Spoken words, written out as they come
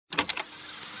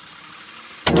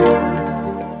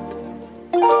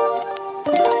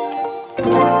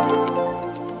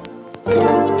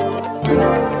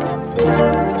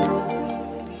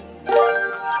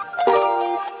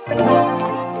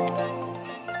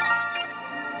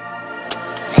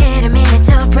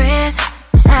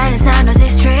busy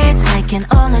streets, I can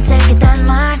only take it that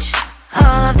much.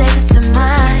 All of this is too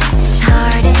much. It's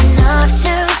hard enough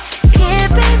to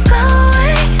keep it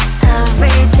going.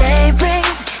 Every day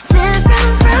brings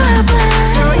different problems.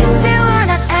 So if you are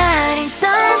not adding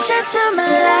sunshine to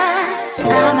my life,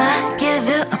 I'ma give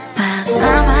you a pass,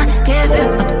 I'ma give you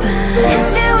a pass. If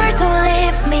you were to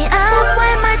lift me up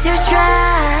when my tears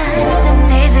dry, it's an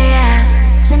easy yes,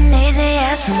 it's an easy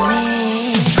yes for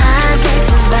me.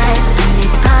 Positive vibes, I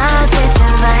need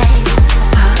positive vibes.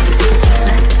 Positive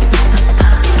vibes,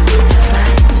 positive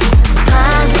vibes.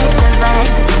 Positive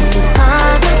vibes, I need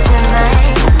positive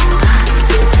vibes.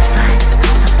 Positive vibes,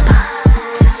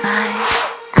 positive vibes.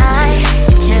 I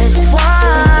just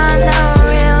wanna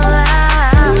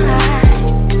realize,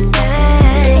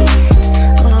 hey,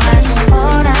 oh, I just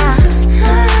wanna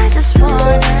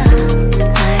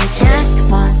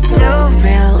to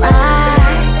realize.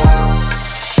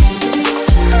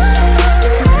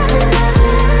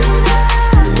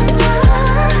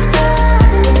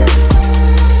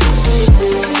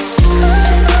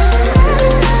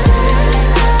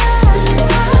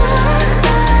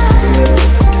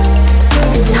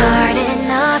 It's hard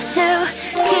enough to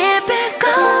keep it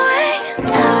going.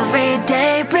 Every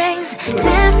day brings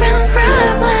different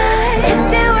problems. If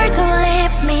you were to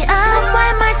lift me up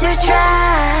when my tears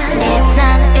dry, it's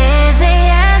an easy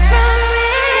yes from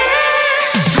me.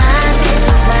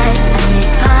 Positive vibes, I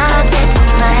need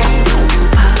positive vibes.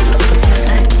 Positive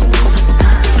vibes,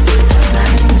 positive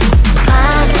vibes.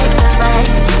 Positive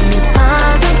vibes, I need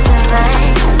positive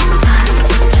vibes.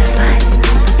 Positive vibes,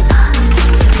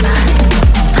 positive vibes.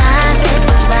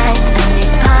 Positive vibes, I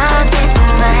need positive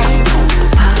vibes.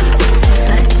 Positive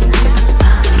vibes,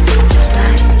 positive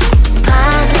vibes.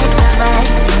 Positive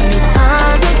vibes, I need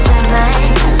positive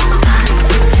vibes.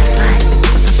 Positive vibes,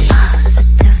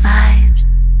 positive vibes.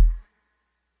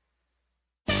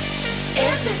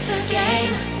 Is this a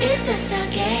game? Is this a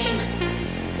game?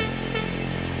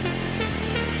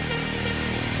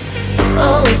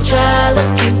 Always try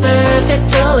looking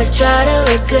perfect, always try to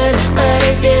look good, but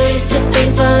it's beauty's too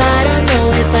painful, I don't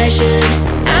know if I should.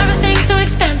 Everything's so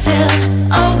expensive,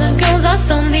 all the girls are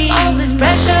so mean, all this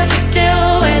pressure to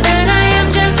deal with, and I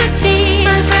am just a teen.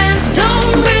 My friends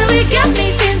don't really get me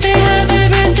since they have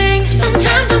everything.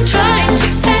 Sometimes I'm trying to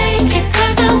fake it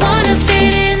cause I wanna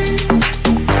fit in.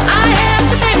 I have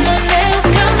to pay my bills,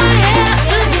 curl my hair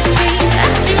to be sweet,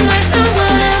 acting like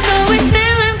someone else, always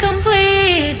feeling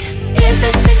complete. Is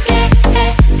this a game?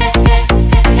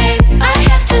 I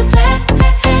have to play.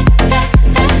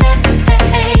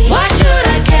 Why should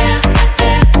I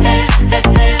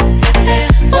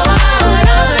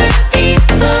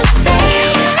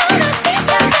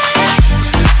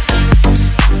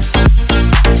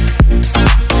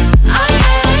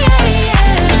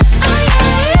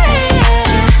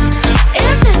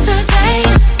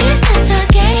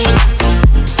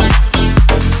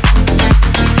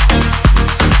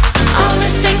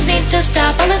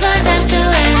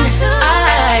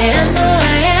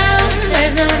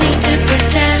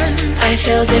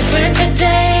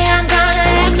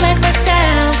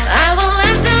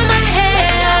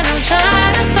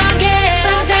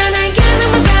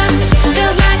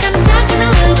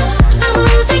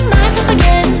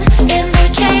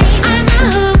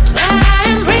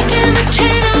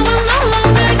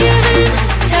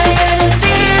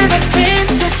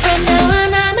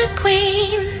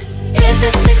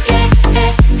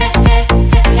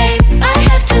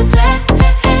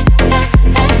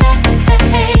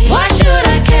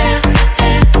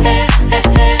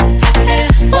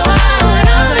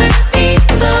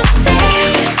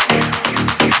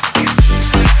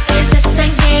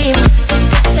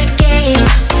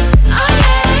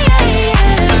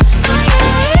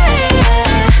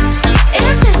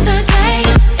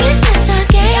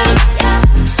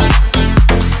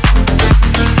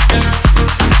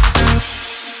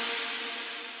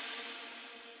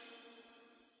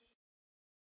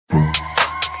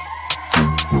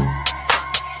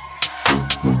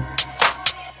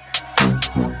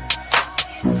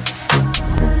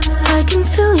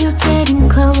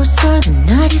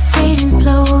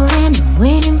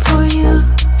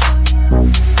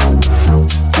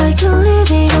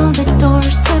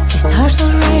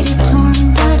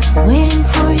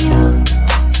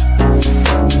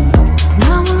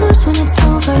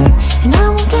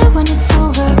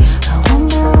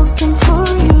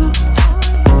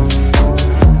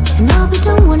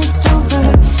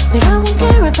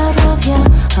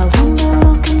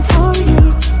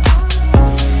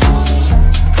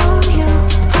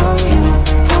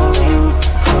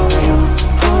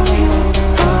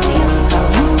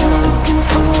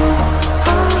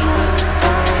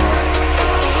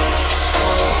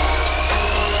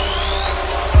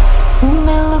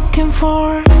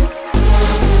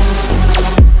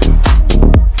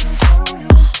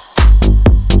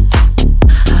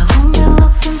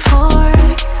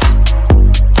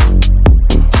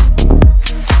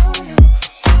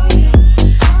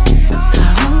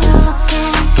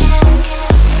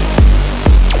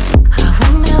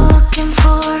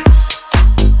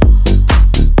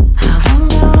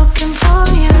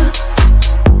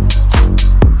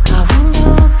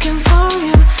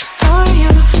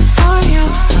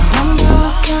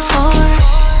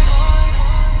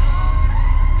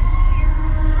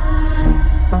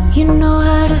You know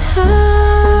how to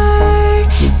hurt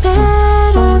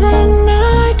better than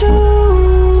I do,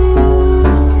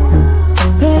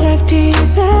 but I've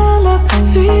developed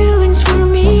feelings for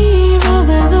me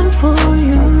rather than for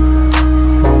you.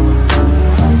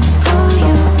 For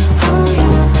you, for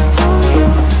you, for you,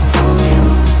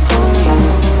 for you,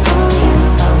 for you, for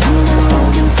you. I'm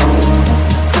looking for you,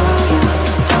 for you,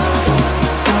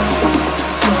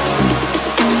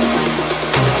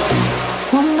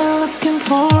 what am I looking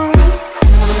for?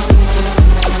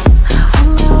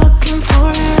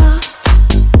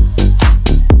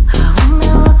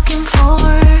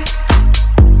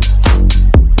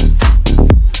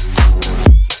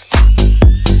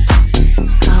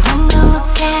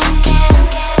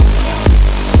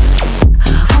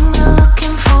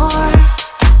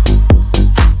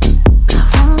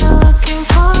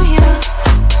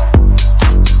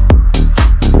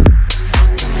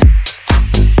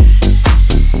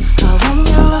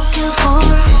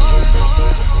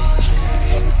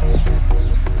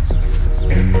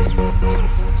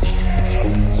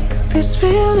 This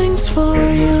feeling's for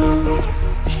you.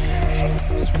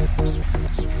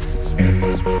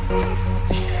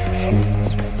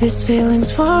 This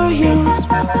feeling's for you.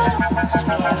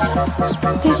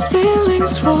 This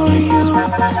feeling's for you.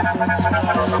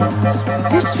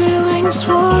 This feeling's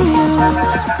for you.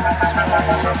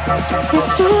 This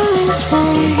feeling's for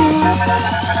you.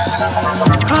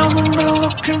 I'm only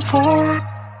looking for.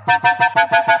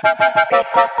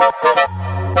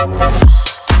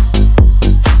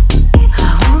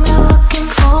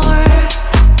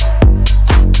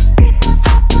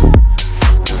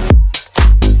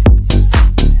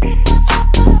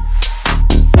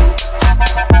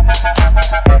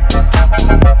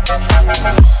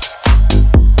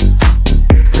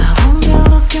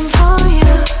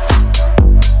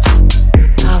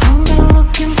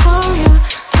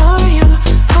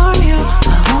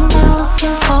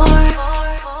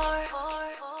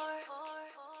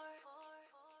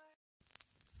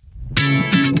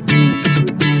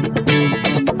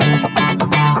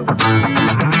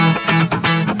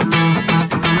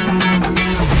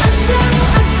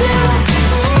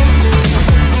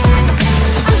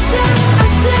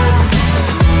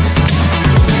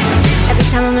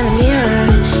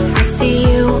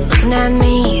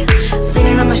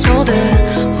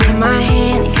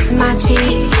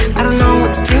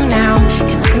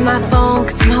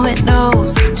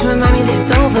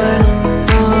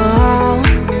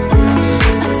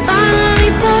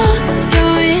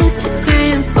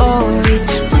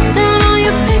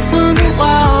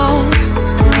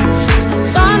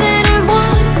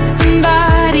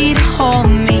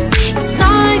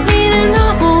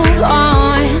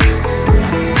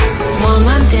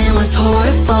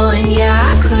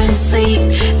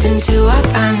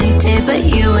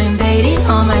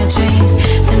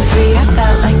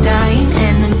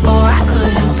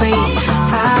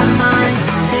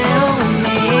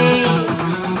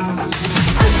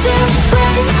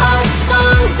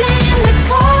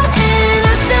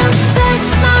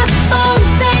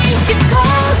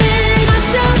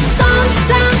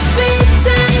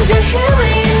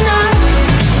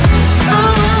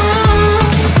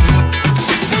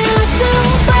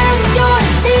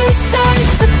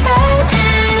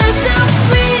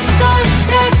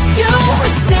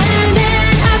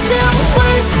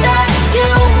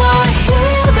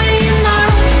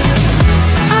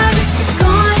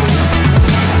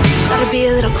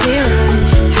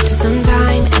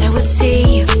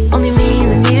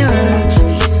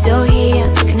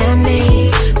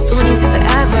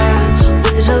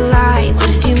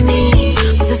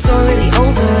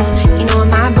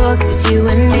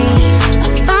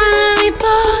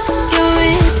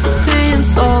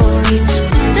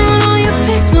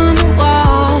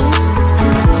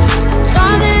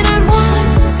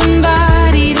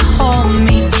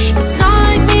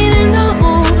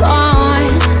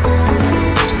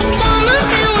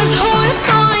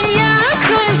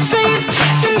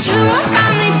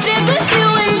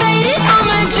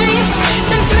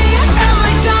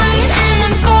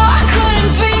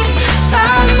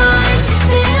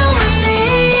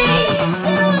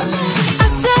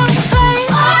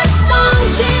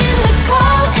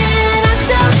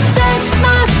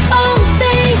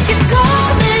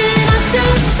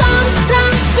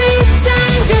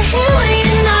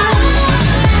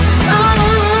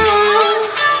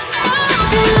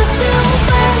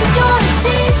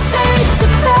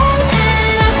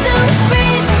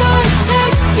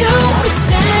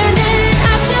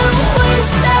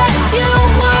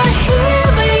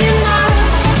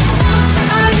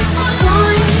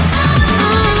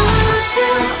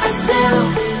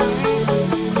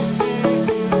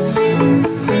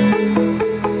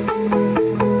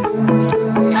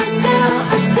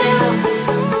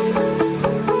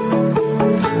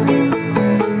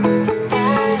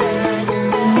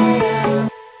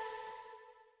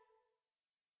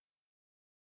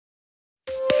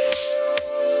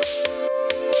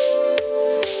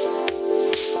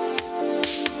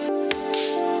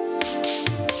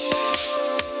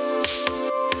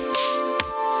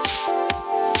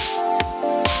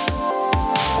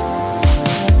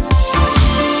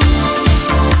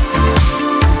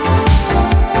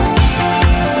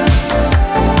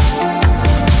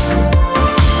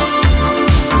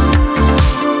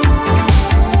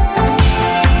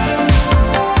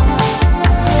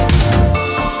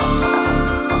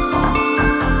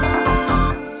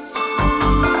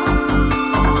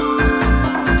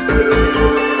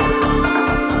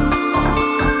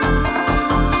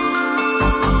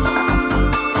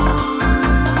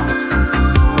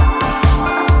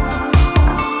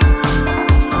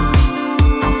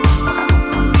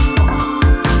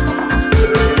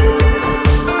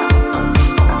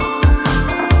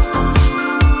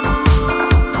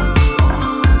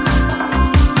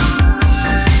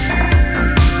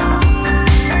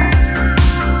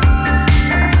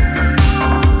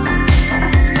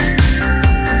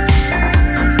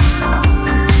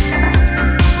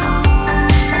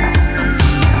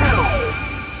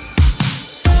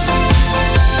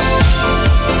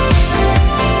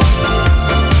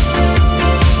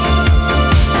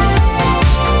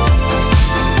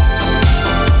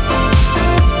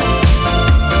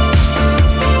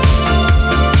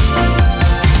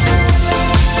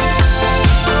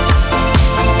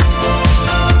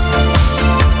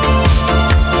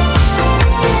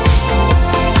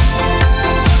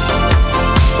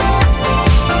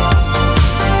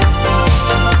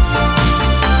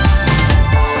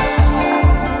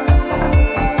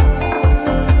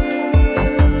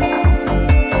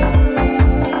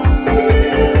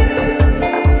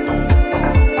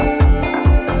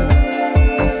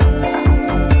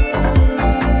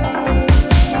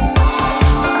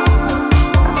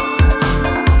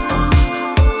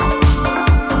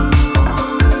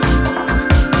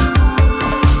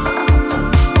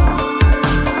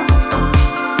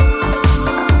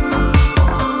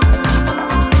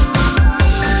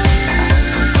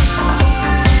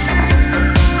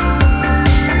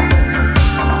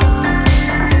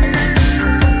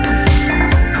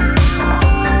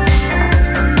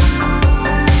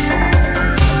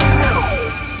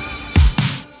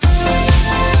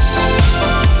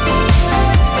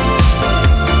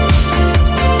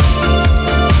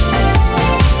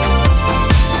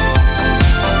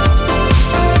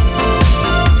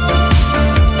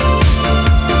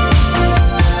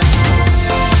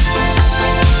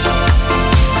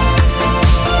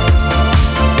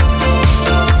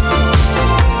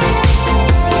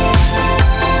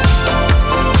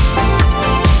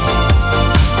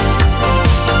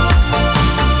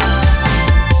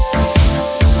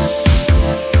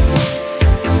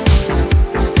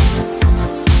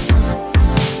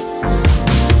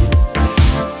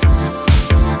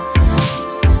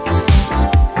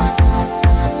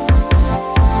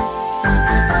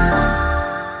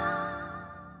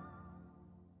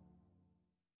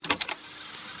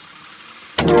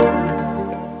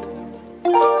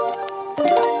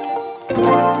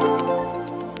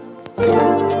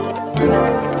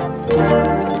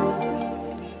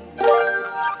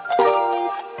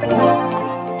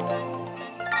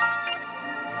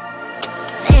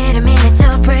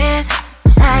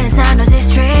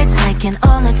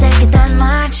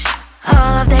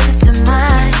 All of this is too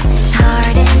much. It's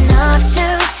hard enough to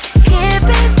keep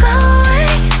it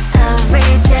going.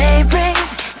 Every day brings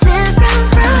different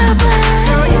problems.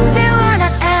 So if you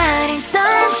wanna add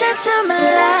some shit to my life,